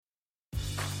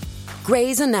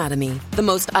Grey's Anatomy, the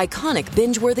most iconic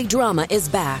binge-worthy drama, is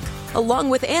back,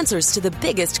 along with answers to the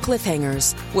biggest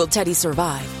cliffhangers. Will Teddy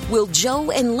survive? Will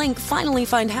Joe and Link finally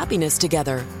find happiness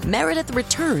together? Meredith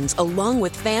returns along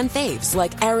with fan faves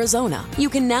like Arizona. You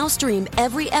can now stream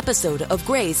every episode of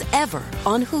Grey's ever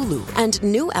on Hulu, and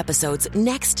new episodes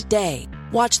next day.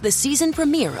 Watch the season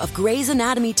premiere of Grey's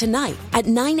Anatomy tonight at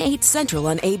 9/8 Central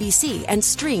on ABC and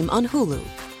stream on Hulu.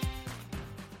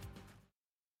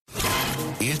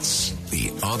 It's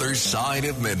The Other Side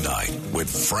of Midnight with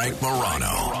Frank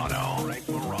Morano.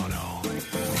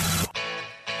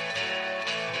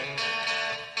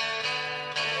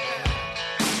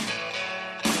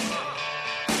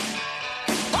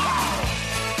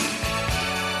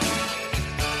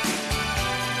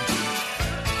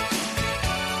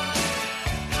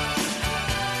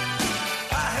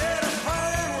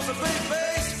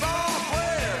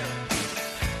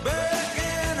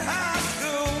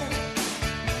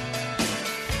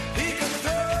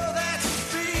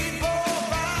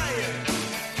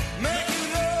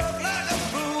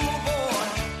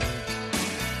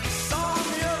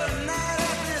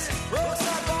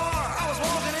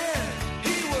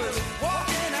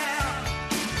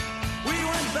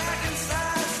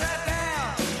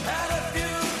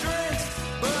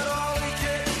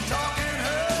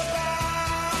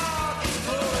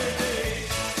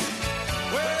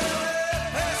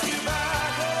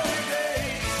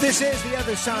 This is The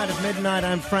Other Side of Midnight.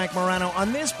 I'm Frank Morano.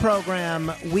 On this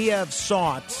program, we have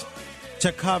sought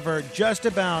to cover just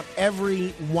about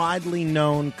every widely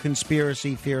known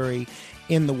conspiracy theory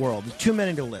in the world. Too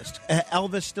many to list.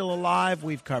 Elvis still alive?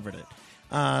 We've covered it.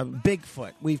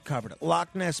 Bigfoot? We've covered it.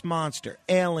 Loch Ness Monster,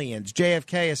 aliens,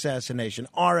 JFK assassination,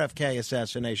 RFK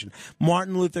assassination,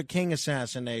 Martin Luther King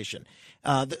assassination,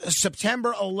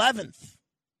 September 11th.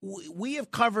 We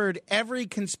have covered every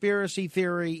conspiracy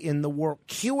theory in the world.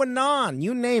 QAnon,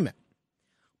 you name it.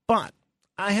 But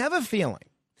I have a feeling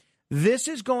this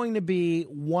is going to be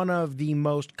one of the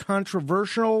most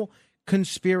controversial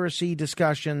conspiracy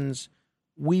discussions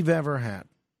we've ever had.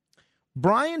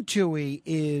 Brian Tuohy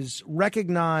is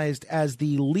recognized as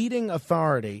the leading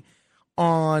authority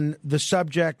on the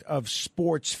subject of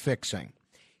sports fixing.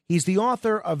 He's the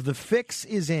author of The Fix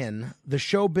Is In, the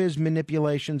Showbiz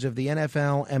Manipulations of the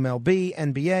NFL, MLB,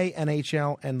 NBA,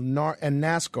 NHL, and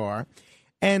NASCAR,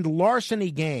 and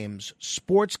Larceny Games,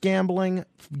 Sports Gambling,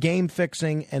 Game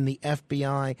Fixing, and the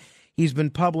FBI. He's been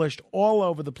published all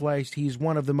over the place. He's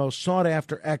one of the most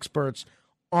sought-after experts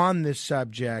on this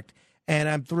subject, and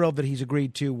I'm thrilled that he's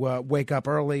agreed to wake up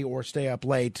early or stay up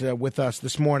late with us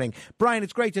this morning. Brian,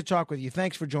 it's great to talk with you.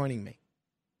 Thanks for joining me.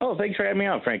 Oh, thanks for having me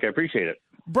on, Frank. I appreciate it.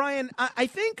 Brian, I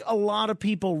think a lot of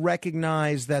people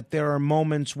recognize that there are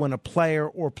moments when a player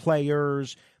or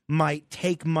players might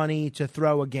take money to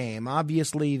throw a game.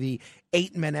 Obviously, the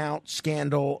 8-men-out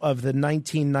scandal of the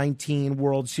 1919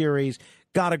 World Series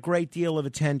got a great deal of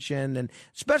attention, and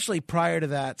especially prior to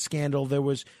that scandal, there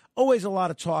was always a lot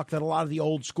of talk that a lot of the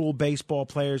old-school baseball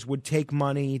players would take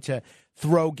money to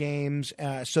throw games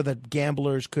so that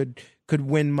gamblers could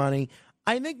win money.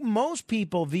 I think most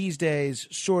people these days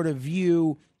sort of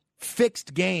view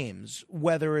fixed games,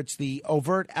 whether it's the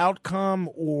overt outcome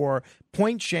or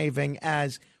point shaving,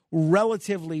 as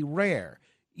relatively rare.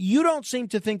 You don't seem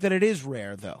to think that it is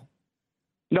rare, though.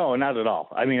 No, not at all.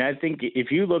 I mean, I think if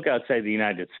you look outside the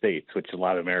United States, which a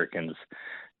lot of Americans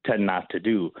tend not to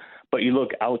do, but you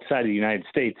look outside of the United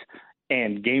States,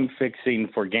 and game fixing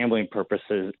for gambling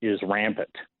purposes is rampant.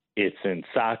 It's in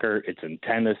soccer, it's in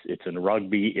tennis, it's in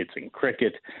rugby, it's in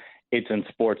cricket, it's in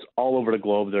sports all over the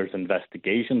globe. There's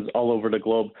investigations all over the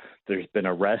globe. There's been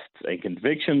arrests and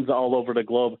convictions all over the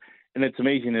globe. And it's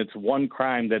amazing. It's one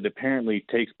crime that apparently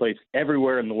takes place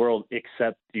everywhere in the world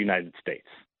except the United States,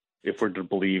 if we're to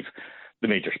believe the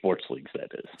major sports leagues,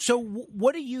 that is. So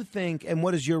what do you think, and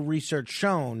what has your research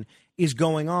shown, is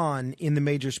going on in the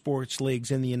major sports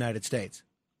leagues in the United States?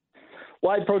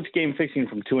 Well, I approach game fixing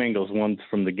from two angles. One's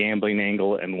from the gambling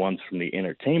angle and one's from the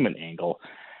entertainment angle.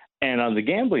 And on the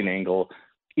gambling angle,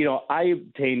 you know, I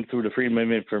obtained through the Freedom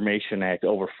of Information Act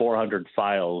over 400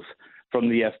 files from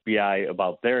the FBI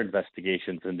about their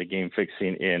investigations into game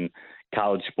fixing in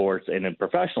college sports and in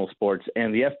professional sports.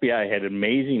 And the FBI had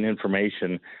amazing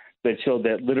information that showed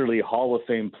that literally Hall of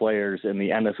Fame players in the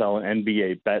NFL and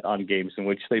NBA bet on games in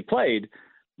which they played,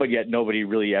 but yet nobody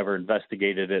really ever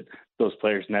investigated it. Those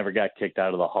players never got kicked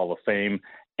out of the Hall of Fame.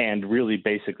 And really,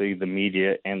 basically, the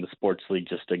media and the sports league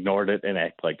just ignored it and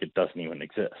act like it doesn't even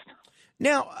exist.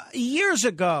 Now, years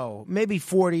ago, maybe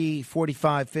 40,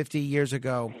 45, 50 years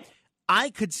ago, I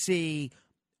could see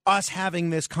us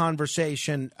having this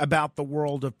conversation about the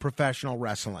world of professional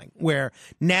wrestling, where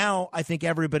now I think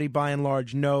everybody by and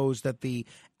large knows that the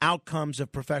outcomes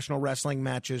of professional wrestling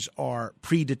matches are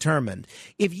predetermined.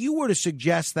 If you were to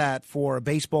suggest that for a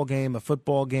baseball game, a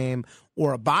football game,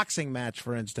 or a boxing match,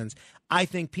 for instance, I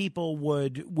think people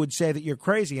would say that you're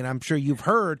crazy. And I'm sure you've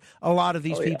heard a lot of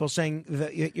these people saying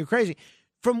that you're crazy.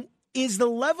 Is the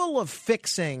level of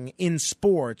fixing in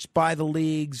sports by the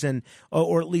leagues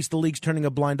or at least the leagues turning a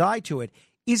blind eye to it,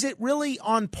 is it really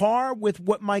on par with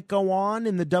what might go on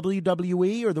in the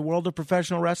WWE or the world of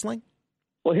professional wrestling?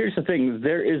 Well, here's the thing.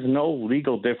 There is no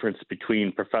legal difference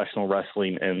between professional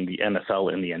wrestling and the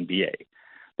NFL and the NBA.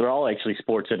 They're all actually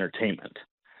sports entertainment.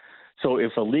 So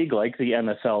if a league like the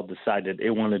NFL decided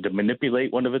it wanted to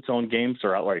manipulate one of its own games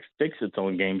or outright fix its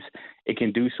own games, it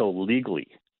can do so legally.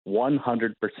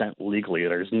 100% legally.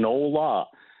 There's no law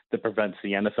that prevents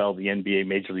the NFL, the NBA,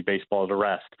 Major League Baseball, the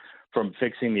rest from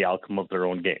fixing the outcome of their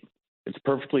own game. It's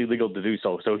perfectly legal to do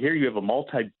so. So here you have a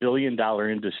multi-billion-dollar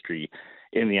industry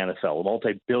in the NFL, a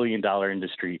multi-billion-dollar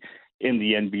industry in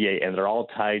the NBA, and they're all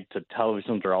tied to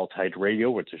television. They're all tied to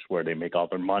radio, which is where they make all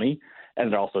their money,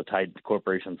 and they're also tied to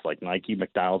corporations like Nike,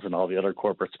 McDonald's, and all the other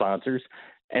corporate sponsors.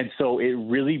 And so it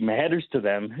really matters to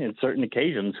them in certain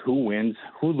occasions who wins,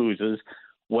 who loses,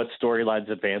 what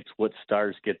storylines advance, what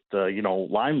stars get the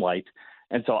limelight.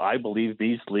 And so I believe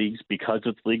these leagues, because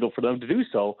it's legal for them to do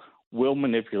so, will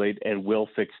manipulate and will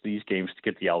fix these games to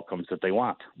get the outcomes that they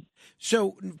want.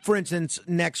 So, for instance,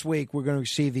 next week we're going to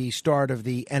see the start of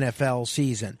the NFL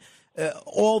season.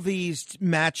 All these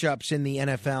matchups in the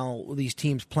NFL, these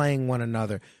teams playing one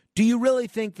another, do you really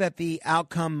think that the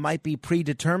outcome might be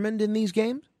predetermined in these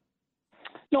games?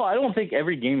 No, I don't think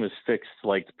every game is fixed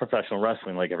like professional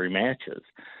wrestling, like every match is.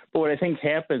 But what I think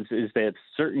happens is that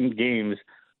certain games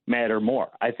matter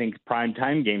more. I think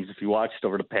primetime games, if you watched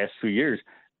over the past few years,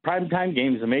 primetime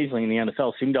games, amazingly, in the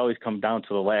NFL seem to always come down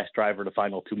to the last drive or the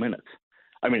final 2 minutes.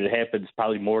 I mean, it happens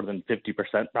probably more than 50%,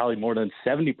 probably more than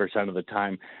 70% of the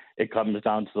time. It comes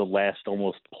down to the last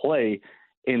almost play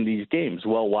in these games.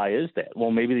 Well, why is that?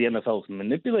 Well, maybe the NFL is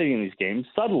manipulating these games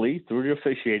subtly through the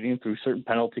officiating, through certain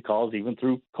penalty calls, even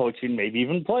through coaching, maybe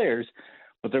even players,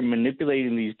 but they're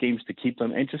manipulating these games to keep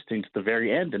them interesting to the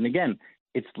very end. And again,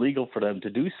 it's legal for them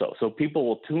to do so. So people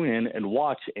will tune in and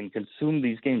watch and consume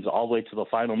these games all the way to the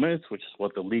final minutes, which is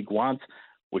what the league wants,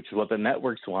 which is what the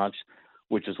networks want,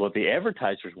 which is what the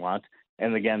advertisers want.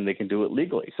 And again, they can do it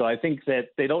legally. So I think that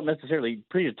they don't necessarily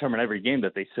predetermine every game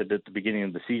that they said at the beginning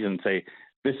of the season and say,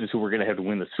 this is who we're going to have to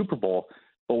win the Super Bowl.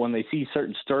 But when they see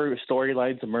certain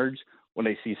storylines emerge, when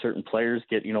they see certain players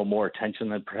get, more attention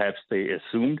than perhaps they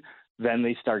assumed, then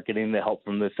they start getting the help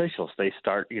from the officials. They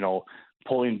start,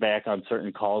 pulling back on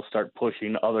certain calls, start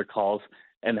pushing other calls,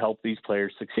 and help these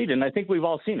players succeed. And I think we've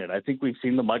all seen it. I think we've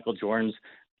seen the Michael Jordans,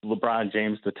 LeBron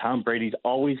James, the Tom Brady's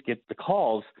always get the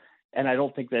calls, and I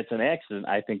don't think that's an accident.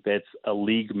 I think that's a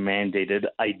league-mandated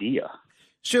idea.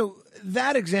 So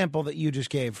that example that you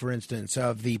just gave, for instance,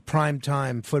 of the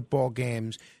primetime football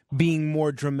games being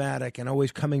more dramatic and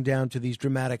always coming down to these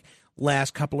dramatic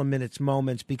last couple of minutes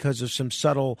moments because of some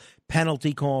subtle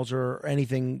penalty calls or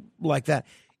anything like that,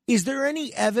 is there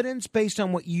any evidence based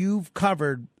on what you've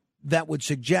covered that would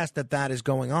suggest that that is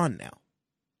going on now?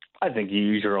 I think you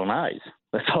use your own eyes.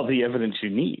 That's all the evidence you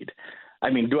need. I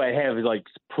mean, do I have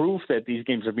proof that these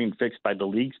games are being fixed by the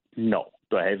leagues? No.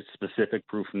 Do I have specific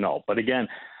proof? No. But again,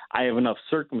 I have enough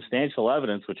circumstantial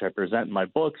evidence, which I present in my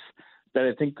books, that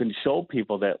I think can show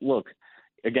people that, look,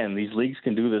 again, these leagues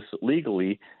can do this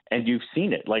legally, and you've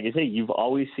seen it. Like I say, you've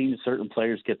always seen certain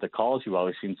players get the calls. You've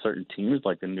always seen certain teams,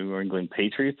 like the New England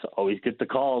Patriots, always get the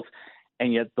calls,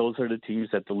 and yet those are the teams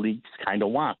that the leagues kind of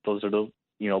want. Those are the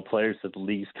players that the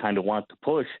leagues kind of want to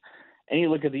push. And you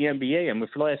look at the NBA, I mean,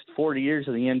 for the last 40 years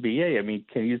of the NBA, I mean,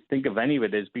 can you think of any of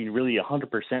it as being really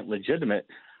 100% legitimate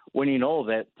when you know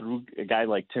that through a guy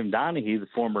like Tim Donaghy, the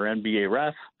former NBA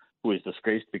ref, who was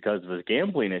disgraced because of his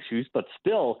gambling issues, but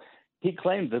still he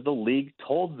claimed that the league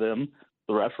told them,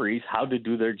 the referees, how to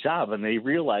do their job. And they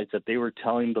realized that they were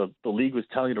telling the league was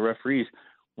telling the referees,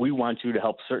 we want you to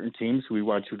help certain teams. We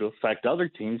want you to affect other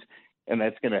teams. And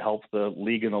that's going to help the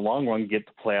league in the long run get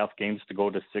the playoff games to go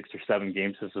to 6 or 7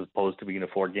 games as opposed to being a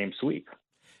 4-game sweep.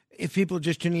 If people are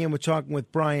just tuning in, we're talking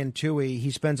with Brian Tuohy. He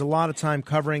spends a lot of time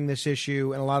covering this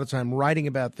issue and a lot of time writing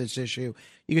about this issue.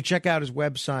 You can check out his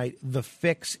website,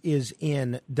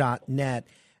 thefixisin.net.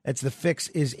 That's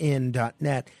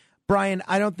thefixisin.net. Brian,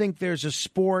 I don't think there's a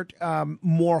sport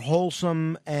more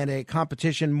wholesome and a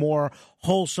competition more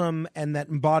wholesome and that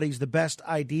embodies the best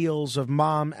ideals of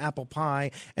mom, apple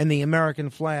pie, and the American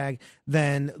flag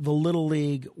than the Little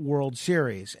League World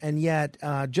Series. And yet,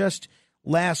 just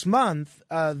last month,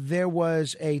 there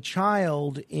was a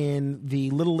child in the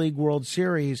Little League World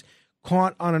Series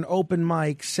caught on an open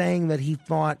mic saying that he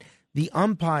thought the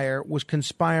umpire was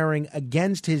conspiring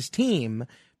against his team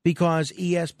because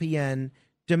ESPN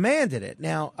demanded it.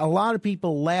 Now, a lot of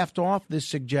people laughed off this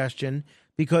suggestion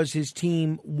because his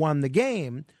team won the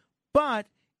game. But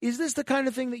is this the kind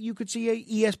of thing that you could see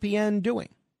ESPN doing?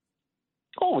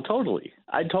 Oh, totally.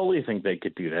 I totally think they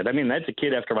could do that. I mean, that's a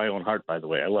kid after my own heart, by the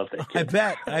way. I love that kid.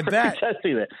 I bet.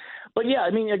 See that. But, yeah,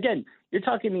 I mean, again, you're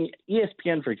talking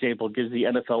ESPN, for example, gives the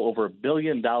NFL over $1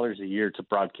 billion a year to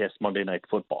broadcast Monday Night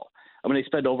Football. I mean, they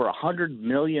spend over $100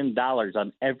 million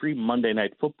on every Monday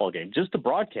Night Football game just to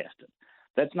broadcast it.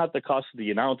 That's not the cost of the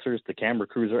announcers, the camera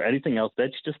crews, or anything else.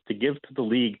 That's just to give to the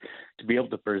league to be able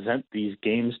to present these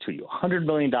games to you. $100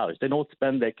 million. They don't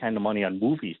spend that kind of money on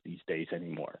movies these days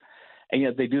anymore. And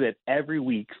yet they do that every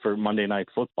week for Monday Night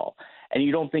Football. And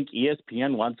you don't think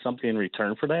ESPN wants something in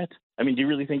return for that? I mean, do you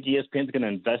really think ESPN is going to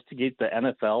investigate the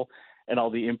NFL and all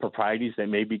the improprieties that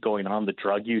may be going on, the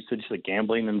drug usage, the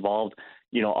gambling involved,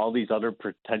 all these other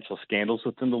potential scandals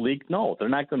within the league? No, they're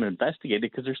not going to investigate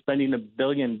it because they're spending $1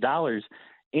 billion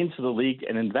into the league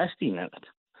and investing in it.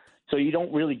 So you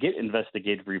don't really get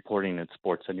investigative reporting in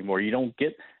sports anymore. You don't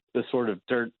get the sort of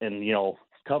dirt and,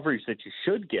 coverage that you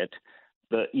should get.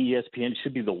 The ESPN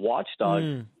should be the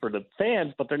watchdog for the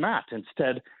fans, but they're not.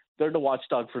 Instead, they're the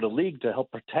watchdog for the league to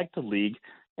help protect the league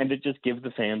and to just give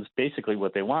the fans basically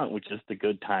what they want, which is the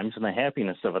good times and the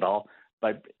happiness of it all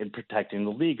by protecting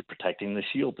the league, protecting the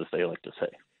shield, as they like to say.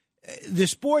 The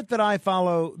sport that I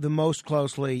follow the most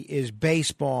closely is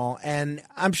baseball, and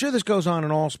I'm sure this goes on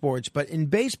in all sports, but in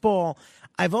baseball,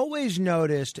 I've always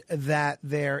noticed that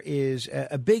there is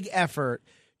a big effort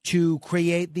to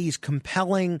create these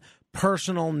compelling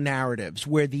personal narratives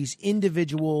where these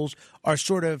individuals are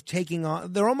sort of taking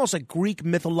on, they're almost like Greek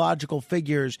mythological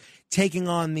figures taking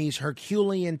on these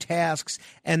Herculean tasks,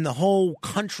 and the whole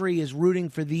country is rooting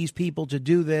for these people to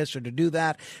do this or to do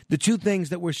that. The two things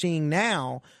that we're seeing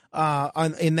now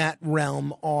in that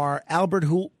realm are Albert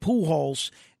Pujols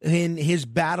in his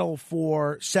battle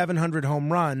for 700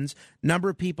 home runs. A number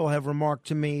of people have remarked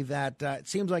to me that it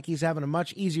seems like he's having a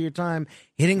much easier time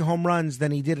hitting home runs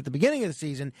than he did at the beginning of the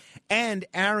season. And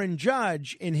Aaron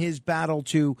Judge in his battle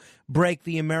to break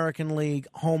the American League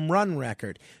home run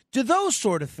record. Do those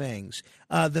sort of things,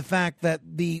 the fact that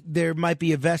there might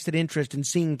be a vested interest in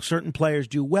seeing certain players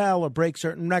do well or break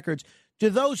certain records, do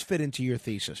those fit into your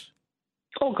thesis?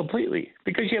 Oh, completely.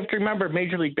 Because you have to remember,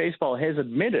 Major League Baseball has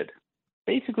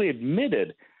basically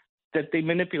admitted that they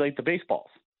manipulate the baseballs,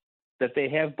 that they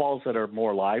have balls that are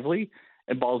more lively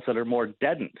and balls that are more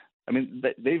deadened. I mean,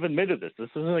 they've admitted this. This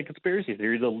isn't a conspiracy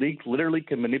theory. The league literally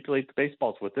can manipulate the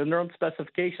baseballs within their own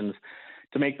specifications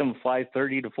to make them fly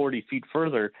 30 to 40 feet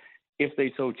further if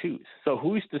they so choose. So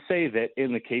who's to say that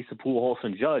in the case of Pujols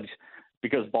and Judge,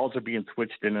 because balls are being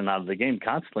switched in and out of the game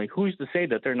constantly, who's to say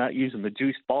that they're not using the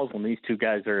juiced balls when these two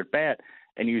guys are at bat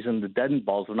and using the deadened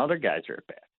balls when other guys are at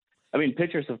bat? I mean,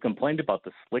 pitchers have complained about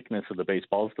the slickness of the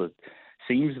baseballs, the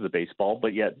seams of the baseball,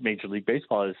 but yet Major League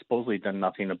Baseball has supposedly done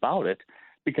nothing about it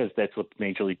because that's what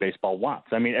Major League Baseball wants.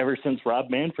 I mean, ever since Rob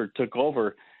Manfred took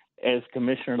over as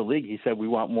commissioner of the league, he said, we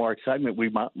want more excitement, we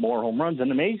want more home runs. And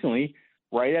amazingly,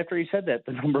 right after he said that,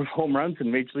 the number of home runs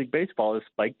in Major League Baseball has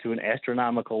spiked to an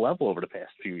astronomical level over the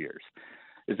past few years.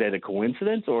 Is that a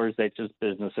coincidence, or is that just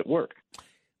business at work?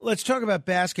 Let's talk about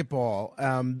basketball.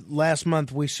 Last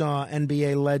month, we saw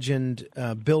NBA legend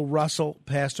Bill Russell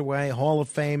passed away, Hall of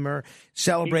Famer,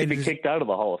 celebrated. He could be kicked out of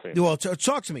the Hall of Fame. Well,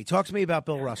 talk to me. Talk to me about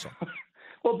Bill Russell.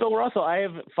 Well, Bill Russell, I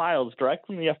have files direct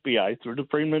from the FBI through the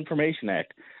Freedom of Information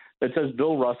Act that says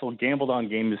Bill Russell gambled on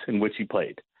games in which he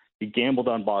played. He gambled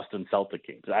on Boston Celtic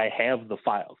games. I have the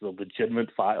files, the legitimate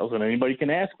files, and anybody can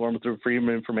ask for them through the Freedom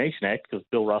of Information Act because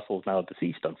Bill Russell is now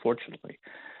deceased, unfortunately.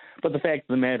 But the fact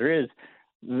of the matter is,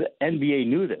 the NBA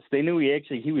knew this. They knew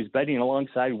he was betting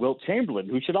alongside Wilt Chamberlain,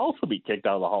 who should also be kicked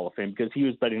out of the Hall of Fame because he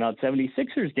was betting on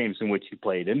 76ers games in which he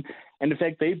played in. And in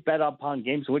fact, they bet upon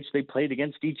games in which they played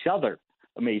against each other,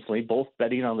 amazingly, both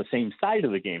betting on the same side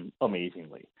of the game,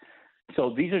 amazingly.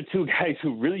 So these are two guys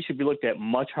who really should be looked at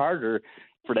much harder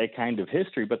for that kind of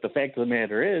history. But the fact of the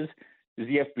matter is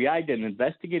the FBI didn't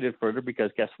investigate it further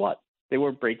because guess what? They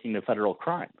weren't breaking the federal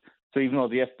crime. So even though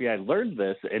the FBI learned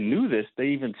this and knew this, they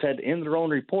even said in their own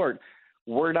report,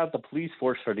 we're not the police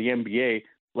force for the NBA.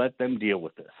 Let them deal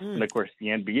with this. And, of course, the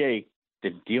NBA to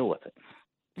deal with it.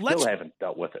 Still haven't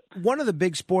dealt with it. One of the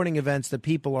big sporting events that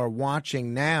people are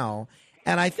watching now,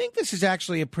 and I think this is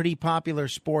actually a pretty popular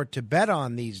sport to bet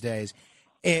on these days,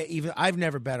 even I've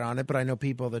never bet on it, but I know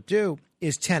people that do,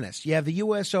 is tennis. You have the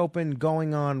U.S. Open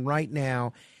going on right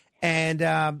now,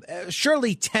 and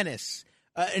surely tennis,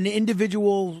 an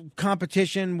individual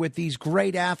competition with these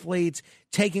great athletes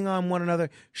taking on one another,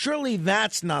 surely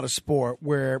that's not a sport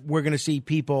where we're going to see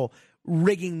people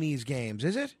rigging these games,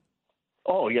 is it?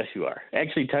 Oh, yes, you are.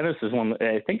 Actually, tennis is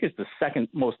I think it's the second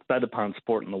most bet upon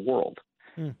sport in the world.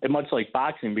 And much like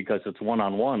boxing, because it's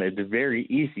one-on-one, it's very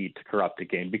easy to corrupt a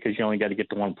game because you only got to get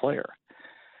to one player.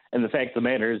 And the fact of the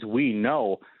matter is we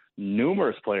know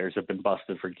numerous players have been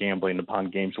busted for gambling upon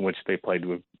games in which they played,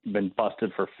 who have been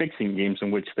busted for fixing games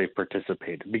in which they've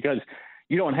participated, because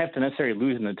you don't have to necessarily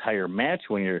lose an entire match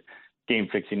when you're game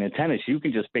fixing in tennis. You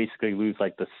can just basically lose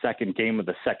like the second game of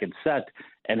the second set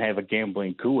and have a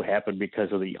gambling coup happen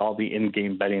because of all the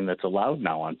in-game betting that's allowed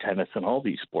now on tennis and all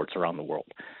these sports around the world.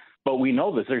 But we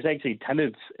know this. There's actually a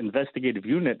tennis investigative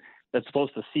unit that's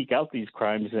supposed to seek out these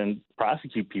crimes and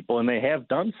prosecute people, and they have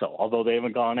done so, although they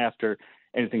haven't gone after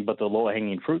anything but the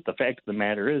low-hanging fruit. The fact of the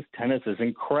matter is tennis is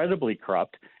incredibly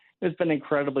corrupt. It's been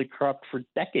incredibly corrupt for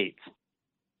decades.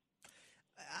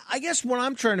 I guess what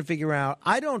I'm trying to figure out,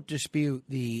 I don't dispute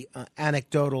the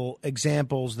anecdotal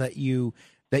examples that you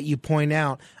point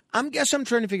out. I'm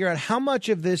trying to figure out how much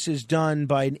of this is done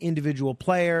by an individual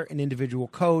player, an individual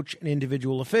coach, an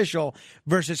individual official,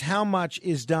 versus how much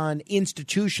is done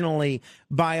institutionally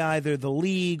by either the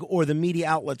league or the media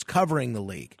outlets covering the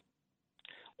league.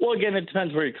 Well, again, it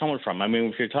depends where you're coming from. I mean,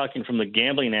 if you're talking from the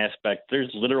gambling aspect, there's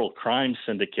literal crime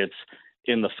syndicates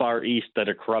in the Far East that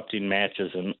are corrupting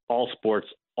matches in all sports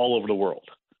all over the world,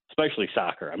 especially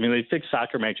soccer. I mean, they fix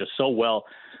soccer matches so well,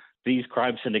 these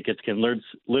crime syndicates can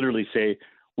literally say,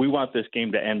 we want this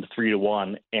game to end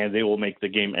 3-1, and they will make the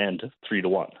game end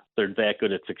 3-1. They're that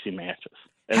good at fixing matches.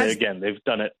 And again, they've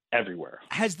done it everywhere.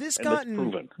 Has this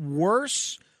gotten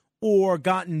worse or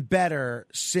gotten better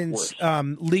since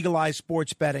legalized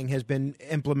sports betting has been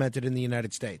implemented in the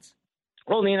United States?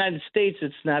 Well, in the United States,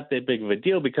 it's not that big of a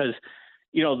deal because,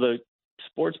 the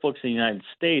sports books in the United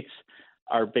States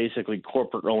are basically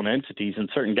corporate-owned entities, and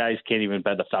certain guys can't even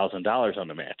bet $1,000 on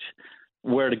the match.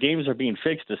 Where the games are being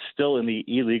fixed is still in the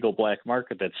illegal black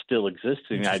market that still exists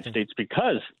in the United States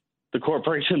because the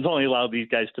corporations only allow these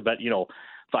guys to bet,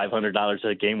 $500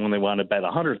 a game when they want to bet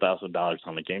 $100,000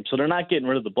 on the game. So they're not getting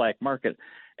rid of the black market,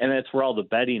 and that's where all the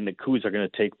betting and the coups are going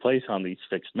to take place on these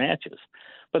fixed matches.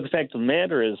 But the fact of the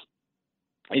matter is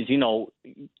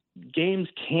games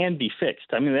can be fixed.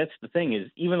 I mean, that's the thing is,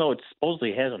 even though it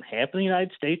supposedly hasn't happened in the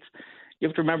United States, you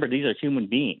have to remember these are human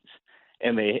beings,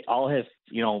 and they all have,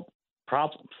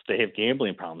 problems. They have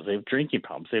gambling problems. They have drinking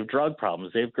problems. They have drug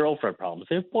problems. They have girlfriend problems.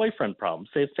 They have boyfriend problems.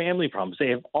 They have family problems.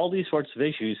 They have all these sorts of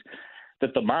issues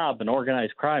that the mob and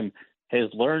organized crime has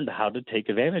learned how to take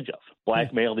advantage of.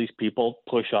 Blackmail these people,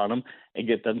 push on them, and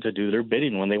get them to do their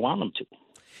bidding when they want them to.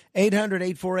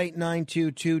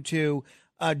 800-848-9222.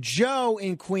 Joe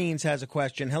in Queens has a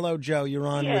question. Hello, Joe. You're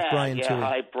on with Brian Tuohy.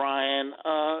 Hi, Brian.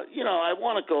 I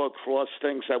want to go across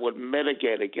things that would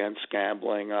mitigate against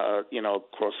gambling,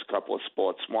 across a couple of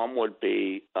sports. One would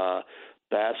be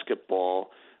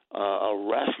basketball. A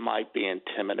ref might be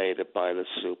intimidated by the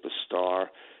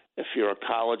superstar. If you're a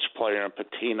college player and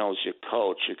Pitino's your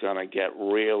coach, you're going to get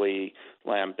really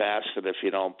lambasted if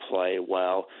you don't play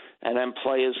well. And then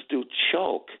players do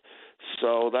choke.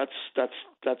 So that's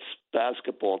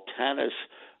basketball. Tennis,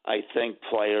 I think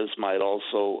players might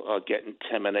also get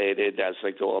intimidated as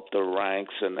they go up the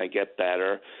ranks and they get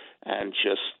better and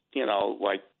just,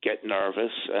 get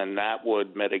nervous. And that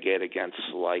would mitigate against,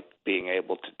 being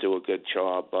able to do a good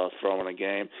job throwing a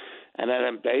game. And then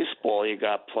in baseball, you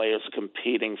got players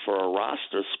competing for a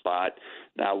roster spot.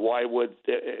 Now, why would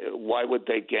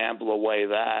they gamble away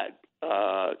that,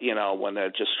 when they're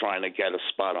just trying to get a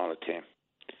spot on a team?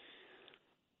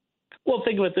 Well,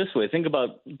 think of it this way. Think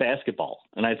about basketball.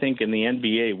 And I think in the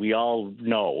NBA, we all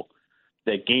know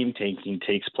that game taking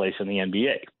takes place in the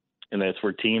NBA. And that's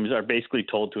where teams are basically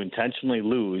told to intentionally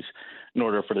lose in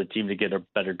order for the team to get a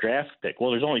better draft pick.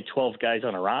 Well, there's only 12 guys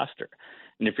on a roster.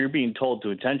 And if you're being told to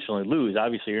intentionally lose,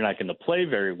 obviously you're not going to play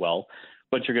very well,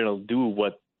 but you're going to do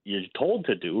what you're told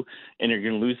to do, and you're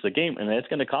going to lose the game. And that's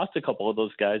going to cost a couple of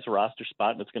those guys a roster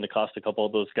spot, and it's going to cost a couple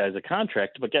of those guys a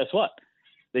contract. But guess what?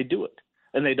 They do it.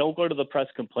 And they don't go to the press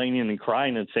complaining and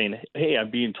crying and saying, hey,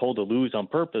 I'm being told to lose on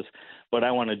purpose, but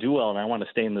I want to do well and I want to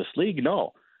stay in this league.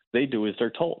 No, they do as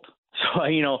they're told. So,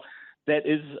 that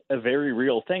is a very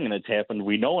real thing, and it's happened,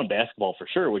 we know, in basketball for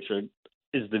sure, which are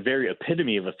is the very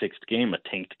epitome of a fixed game, a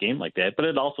tanked game like that. But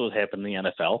it also has happened in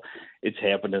the NFL. It's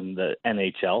happened in the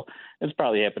NHL. It's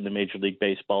probably happened in Major League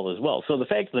Baseball as well. So the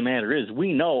fact of the matter is,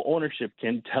 we know ownership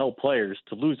can tell players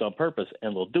to lose on purpose,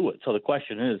 and they'll do it. So the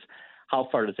question is, how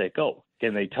far does that go?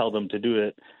 Can they tell them to do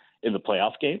it in the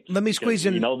playoff games? Let me squeeze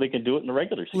in. They can do it in the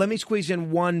regular season. Let me squeeze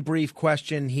in one brief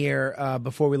question here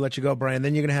before we let you go, Brian.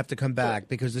 Then you're going to have to come back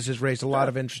because this has raised a lot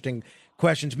of interesting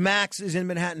questions. Max is in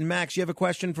Manhattan. Max, you have a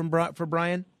question for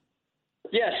Brian?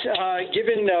 Yes.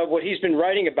 Given what he's been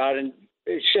writing about, and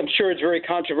I'm sure it's very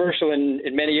controversial in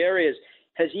many areas,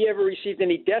 has he ever received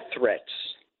any death threats?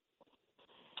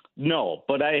 No,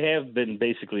 but I have been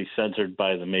basically censored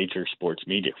by the major sports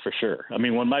media for sure. I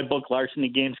mean, when my book Larceny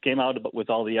Games came out with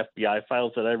all the FBI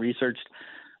files that I researched,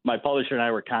 my publisher and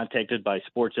I were contacted by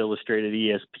Sports Illustrated,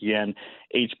 ESPN,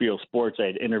 HBO Sports. I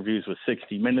had interviews with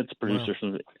 60 Minutes, producers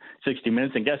from 60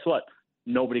 Minutes, and guess what?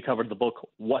 Nobody covered the book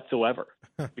whatsoever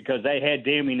because they had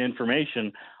damning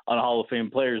information on Hall of Fame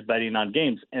players betting on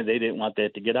games, and they didn't want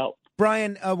that to get out.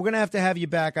 Brian, we're going to have you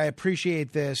back. I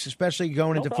appreciate this, especially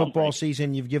going into football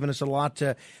season. You've given us a lot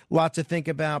to think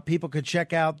about. People could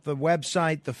check out the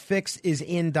website,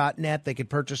 thefixisin.net. They could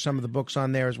purchase some of the books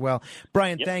on there as well.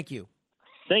 Brian, Thank you.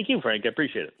 Thank you, Frank. I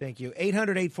appreciate it. Thank you.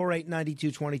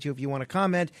 800-848-9222 if you want to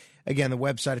comment. Again, the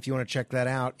website, if you want to check that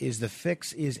out, is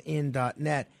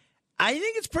thefixisin.net. I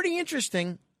think it's pretty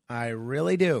interesting. I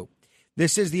really do.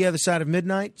 This is The Other Side of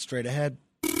Midnight. Straight ahead.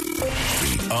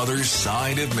 The Other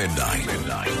Side of Midnight.